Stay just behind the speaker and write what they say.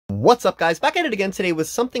What's up guys, back at it again today with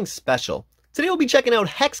something special. Today we'll be checking out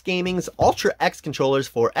HexGaming's Ultra X controllers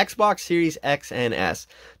for Xbox Series X and S.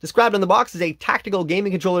 Described on the box as a tactical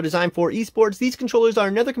gaming controller designed for esports, these controllers are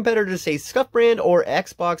another competitor to say Scuf brand or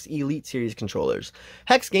Xbox Elite Series controllers.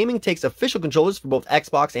 HexGaming takes official controllers for both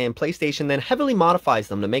Xbox and PlayStation, then heavily modifies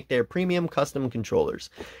them to make their premium custom controllers.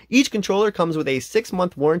 Each controller comes with a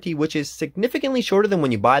 6-month warranty, which is significantly shorter than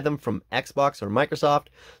when you buy them from Xbox or Microsoft,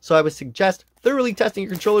 so I would suggest thoroughly testing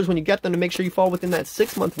your controllers when you get them to make sure you fall within that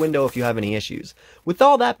 6-month window if you have any issues. With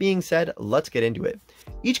all that being said, let's get into it.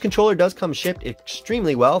 Each controller does come shipped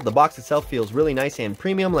extremely well. The box itself feels really nice and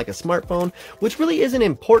premium like a smartphone, which really isn't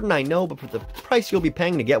important, I know, but for the price you'll be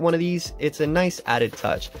paying to get one of these, it's a nice added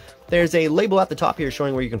touch. There's a label at the top here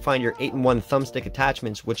showing where you can find your 8-in-1 thumbstick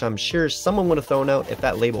attachments, which I'm sure someone would have thrown out if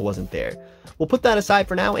that label wasn't there. We'll put that aside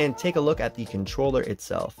for now and take a look at the controller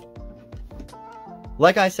itself.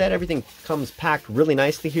 Like I said, everything comes packed really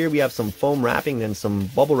nicely here. We have some foam wrapping and some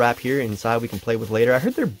bubble wrap here inside we can play with later. I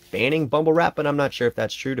heard they're banning bubble wrap, but I'm not sure if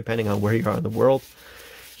that's true depending on where you are in the world.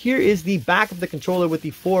 Here is the back of the controller with the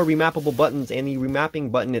 4 remappable buttons and the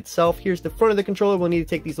remapping button itself. Here's the front of the controller. We'll need to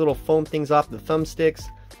take these little foam things off the thumbsticks.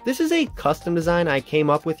 This is a custom design I came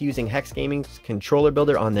up with using HexGaming's controller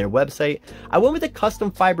builder on their website. I went with a custom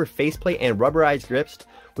fiber faceplate and rubberized grips,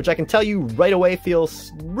 which I can tell you right away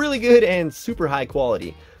feels really good and super high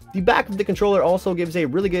quality. The back of the controller also gives a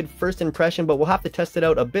really good first impression, but we'll have to test it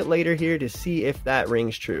out a bit later here to see if that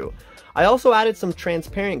rings true. I also added some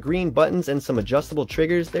transparent green buttons and some adjustable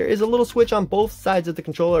triggers. There is a little switch on both sides of the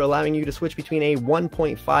controller allowing you to switch between a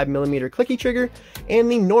 1.5mm clicky trigger and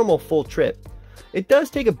the normal full trip. It does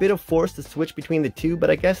take a bit of force to switch between the two, but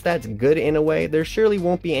I guess that's good in a way. There surely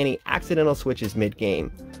won't be any accidental switches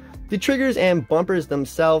mid-game. The triggers and bumpers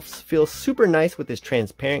themselves feel super nice with this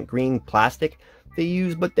transparent green plastic they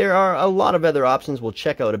use, but there are a lot of other options we'll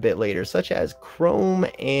check out a bit later, such as chrome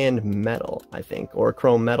and metal, I think, or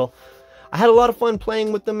chrome metal. I had a lot of fun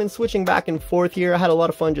playing with them and switching back and forth here. I had a lot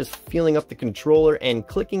of fun just feeling up the controller and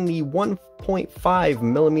clicking the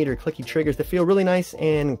 1.5mm clicky triggers that feel really nice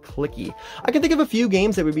and clicky. I can think of a few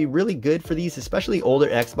games that would be really good for these, especially older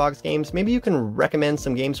Xbox games. Maybe you can recommend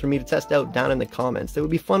some games for me to test out down in the comments that would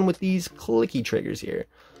be fun with these clicky triggers here.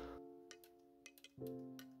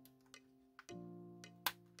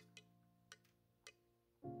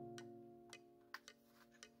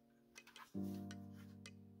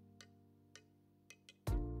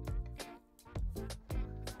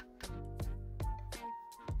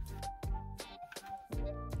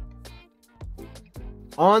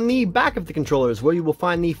 On the back of the controller is where you will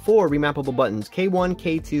find the 4 remappable buttons, K1,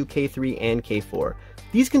 K2, K3, and K4.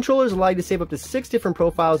 These controllers allow you to save up to 6 different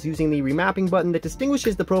profiles using the remapping button that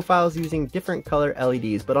distinguishes the profiles using different color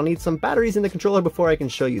LEDs, but I'll need some batteries in the controller before I can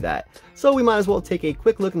show you that. So we might as well take a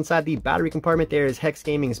quick look inside the battery compartment. There is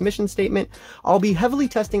HexGaming's mission statement. I'll be heavily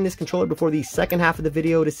testing this controller before the second half of the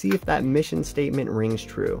video to see if that mission statement rings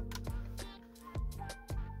true.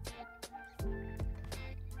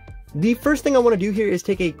 The first thing I want to do here is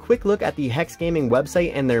take a quick look at the HexGaming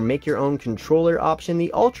website and their make your own controller option.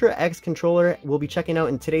 The Ultra X controller we'll be checking out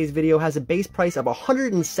in today's video has a base price of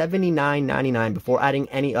 $179.99 before adding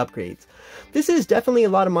any upgrades. This is definitely a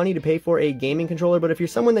lot of money to pay for a gaming controller, but if you're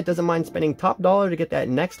someone that doesn't mind spending top dollar to get that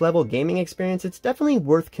next level gaming experience, it's definitely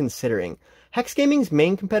worth considering. HexGaming's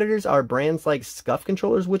main competitors are brands like Scuf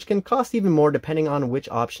controllers, which can cost even more depending on which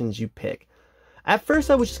options you pick. At first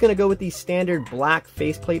I was just going to go with the standard black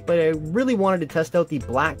faceplate, but I really wanted to test out the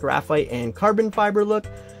black graphite and carbon fiber look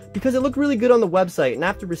because it looked really good on the website, and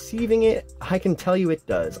after receiving it, I can tell you it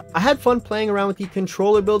does. I had fun playing around with the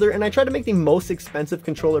controller builder, and I tried to make the most expensive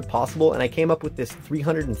controller possible, and I came up with this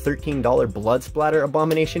 $313 blood splatter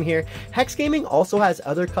abomination here. HexGaming also has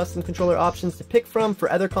other custom controller options to pick from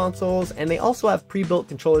for other consoles, and they also have pre-built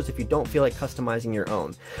controllers if you don't feel like customizing your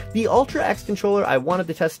own. The Ultra X controller I wanted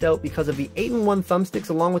to test out because of the 8-in-1 thumbsticks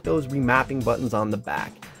along with those remapping buttons on the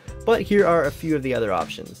back. But here are a few of the other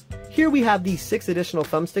options. Here we have the 6 additional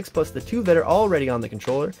thumbsticks plus the 2 that are already on the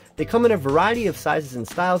controller. They come in a variety of sizes and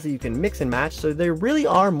styles that you can mix and match, so there really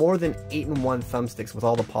are more than 8-in-1 thumbsticks with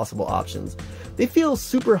all the possible options. They feel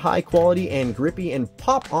super high quality and grippy and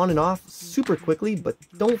pop on and off super quickly, but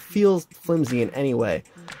don't feel flimsy in any way.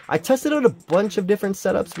 I tested out a bunch of different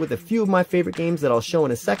setups with a few of my favorite games that I'll show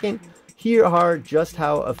in a second. Here are just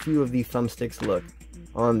how a few of the thumbsticks look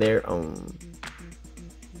on their own.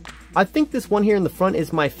 I think this one here in the front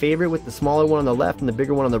is my favorite, with the smaller one on the left and the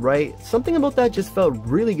bigger one on the right. Something about that just felt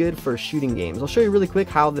really good for shooting games. I'll show you really quick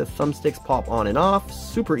how the thumbsticks pop on and off.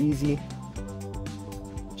 Super easy.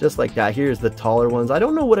 Just like that. Here's the taller ones. I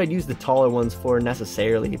don't know what I'd use the taller ones for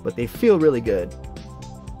necessarily, but they feel really good.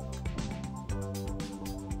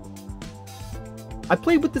 I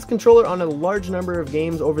played with this controller on a large number of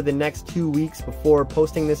games over the next 2 weeks before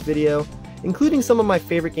posting this video, including some of my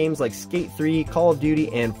favorite games like Skate 3, Call of Duty,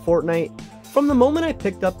 and Fortnite. From the moment I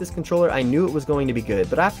picked up this controller, I knew it was going to be good,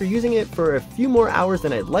 but after using it for a few more hours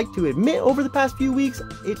than I'd like to admit over the past few weeks,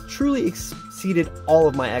 it truly exceeded all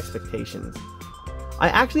of my expectations. I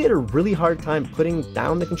actually had a really hard time putting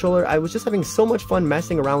down the controller. I was just having so much fun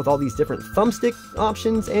messing around with all these different thumbstick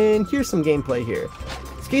options, and here's some gameplay here.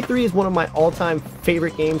 Skate 3 is one of my all-time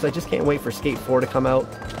favorite games. I just can't wait for Skate 4 to come out.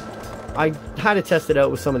 I had to test it out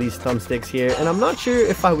with some of these thumbsticks here, and I'm not sure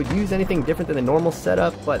if I would use anything different than the normal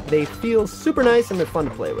setup, but they feel super nice and they're fun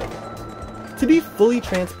to play with. To be fully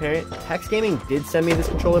transparent, HexGaming did send me this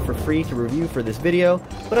controller for free to review for this video,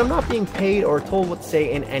 but I'm not being paid or told what to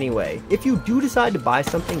say in any way. If you do decide to buy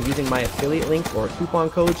something using my affiliate link or coupon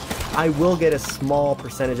code, I will get a small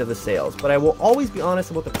percentage of the sales, but I will always be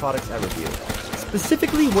honest about the products I review.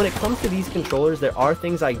 Specifically, when it comes to these controllers, there are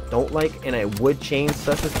things I don't like and I would change,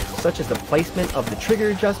 such as the placement of the trigger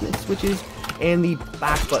adjustment switches and the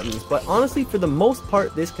back buttons, but honestly, for the most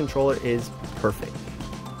part, this controller is perfect.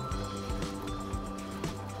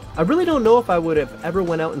 I really don't know if I would have ever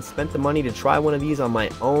went out and spent the money to try one of these on my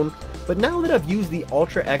own, but now that I've used the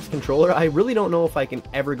Ultra X controller, I really don't know if I can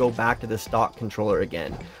ever go back to the stock controller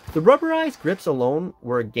again. The rubberized grips alone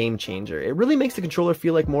were a game changer. It really makes the controller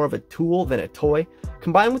feel like more of a tool than a toy.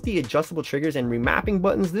 Combined with the adjustable triggers and remapping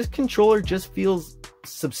buttons, this controller just feels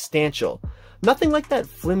substantial. Nothing like that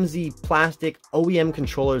flimsy plastic OEM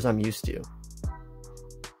controllers I'm used to.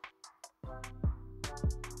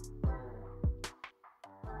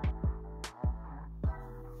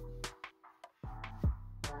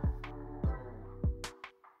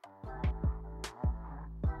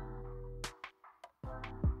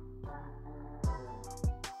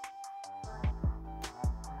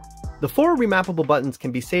 The 4 remappable buttons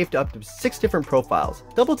can be saved to up to 6 different profiles.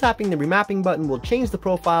 Double tapping the remapping button will change the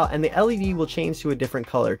profile, and the LED will change to a different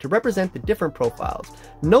color to represent the different profiles.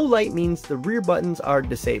 No light means the rear buttons are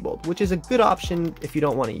disabled, which is a good option if you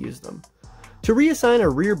don't want to use them. To reassign a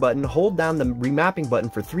rear button, hold down the remapping button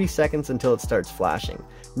for 3 seconds until it starts flashing.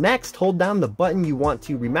 Next, hold down the button you want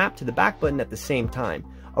to remap to the back button at the same time.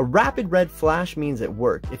 A rapid red flash means it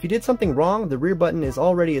worked. If you did something wrong, the rear button is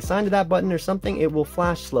already assigned to that button or something, it will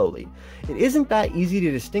flash slowly. It isn't that easy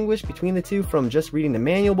to distinguish between the two from just reading the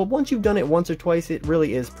manual, but once you've done it once or twice, it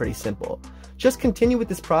really is pretty simple. Just continue with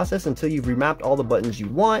this process until you've remapped all the buttons you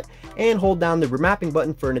want, and hold down the remapping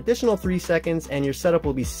button for an additional 3 seconds and your setup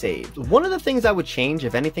will be saved. One of the things I would change,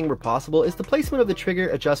 if anything were possible, is the placement of the trigger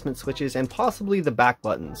adjustment switches and possibly the back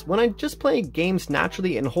buttons. When I just play games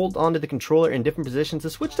naturally and hold onto the controller in different positions,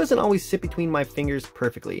 the switch doesn't always sit between my fingers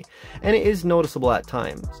perfectly, and it is noticeable at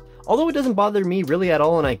times. Although it doesn't bother me really at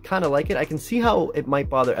all and I kinda like it, I can see how it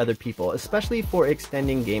might bother other people, especially for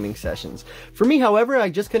extending gaming sessions. For me, however, I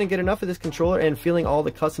just couldn't get enough of this controller, and feeling all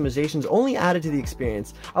the customizations only added to the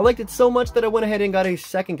experience. I liked it so much that I went ahead and got a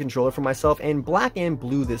second controller for myself in black and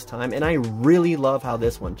blue this time, and I really love how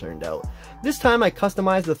this one turned out. This time I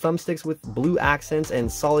customized the thumbsticks with blue accents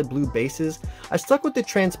and solid blue bases. I stuck with the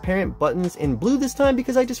transparent buttons in blue this time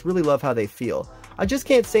because I just really love how they feel. I just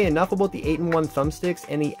can't say enough about the 8-in-1 thumbsticks,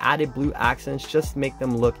 and the added blue accents just make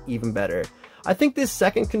them look even better. I think this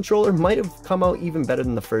second controller might have come out even better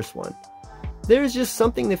than the first one. There's just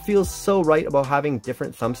something that feels so right about having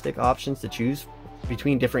different thumbstick options to choose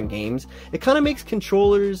between different games. It kind of makes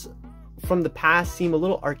controllers from the past seem a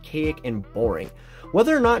little archaic and boring.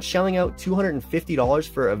 Whether or not shelling out $250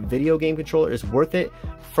 for a video game controller is worth it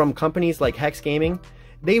from companies like HexGaming,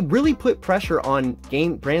 they really put pressure on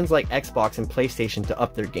brands like Xbox and PlayStation to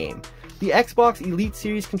up their game. The Xbox Elite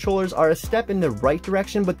Series controllers are a step in the right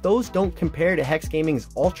direction, but those don't compare to HexGaming's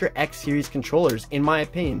Ultra X Series controllers, in my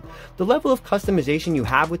opinion. The level of customization you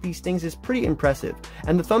have with these things is pretty impressive,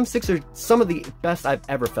 and the thumbsticks are some of the best I've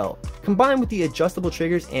ever felt. Combined with the adjustable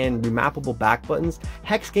triggers and remappable back buttons,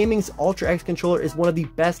 HexGaming's Ultra X controller is one of the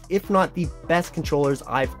best, if not the best controllers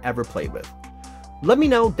I've ever played with. Let me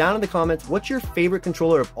know down in the comments what your favorite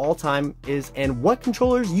controller of all time is and what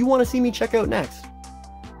controllers you want to see me check out next.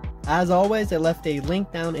 As always, I left a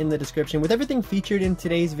link down in the description with everything featured in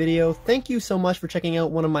today's video. Thank you so much for checking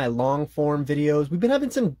out one of my long form videos. We've been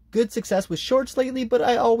having some good success with shorts lately, but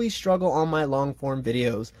I always struggle on my long form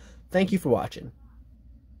videos. Thank you for watching.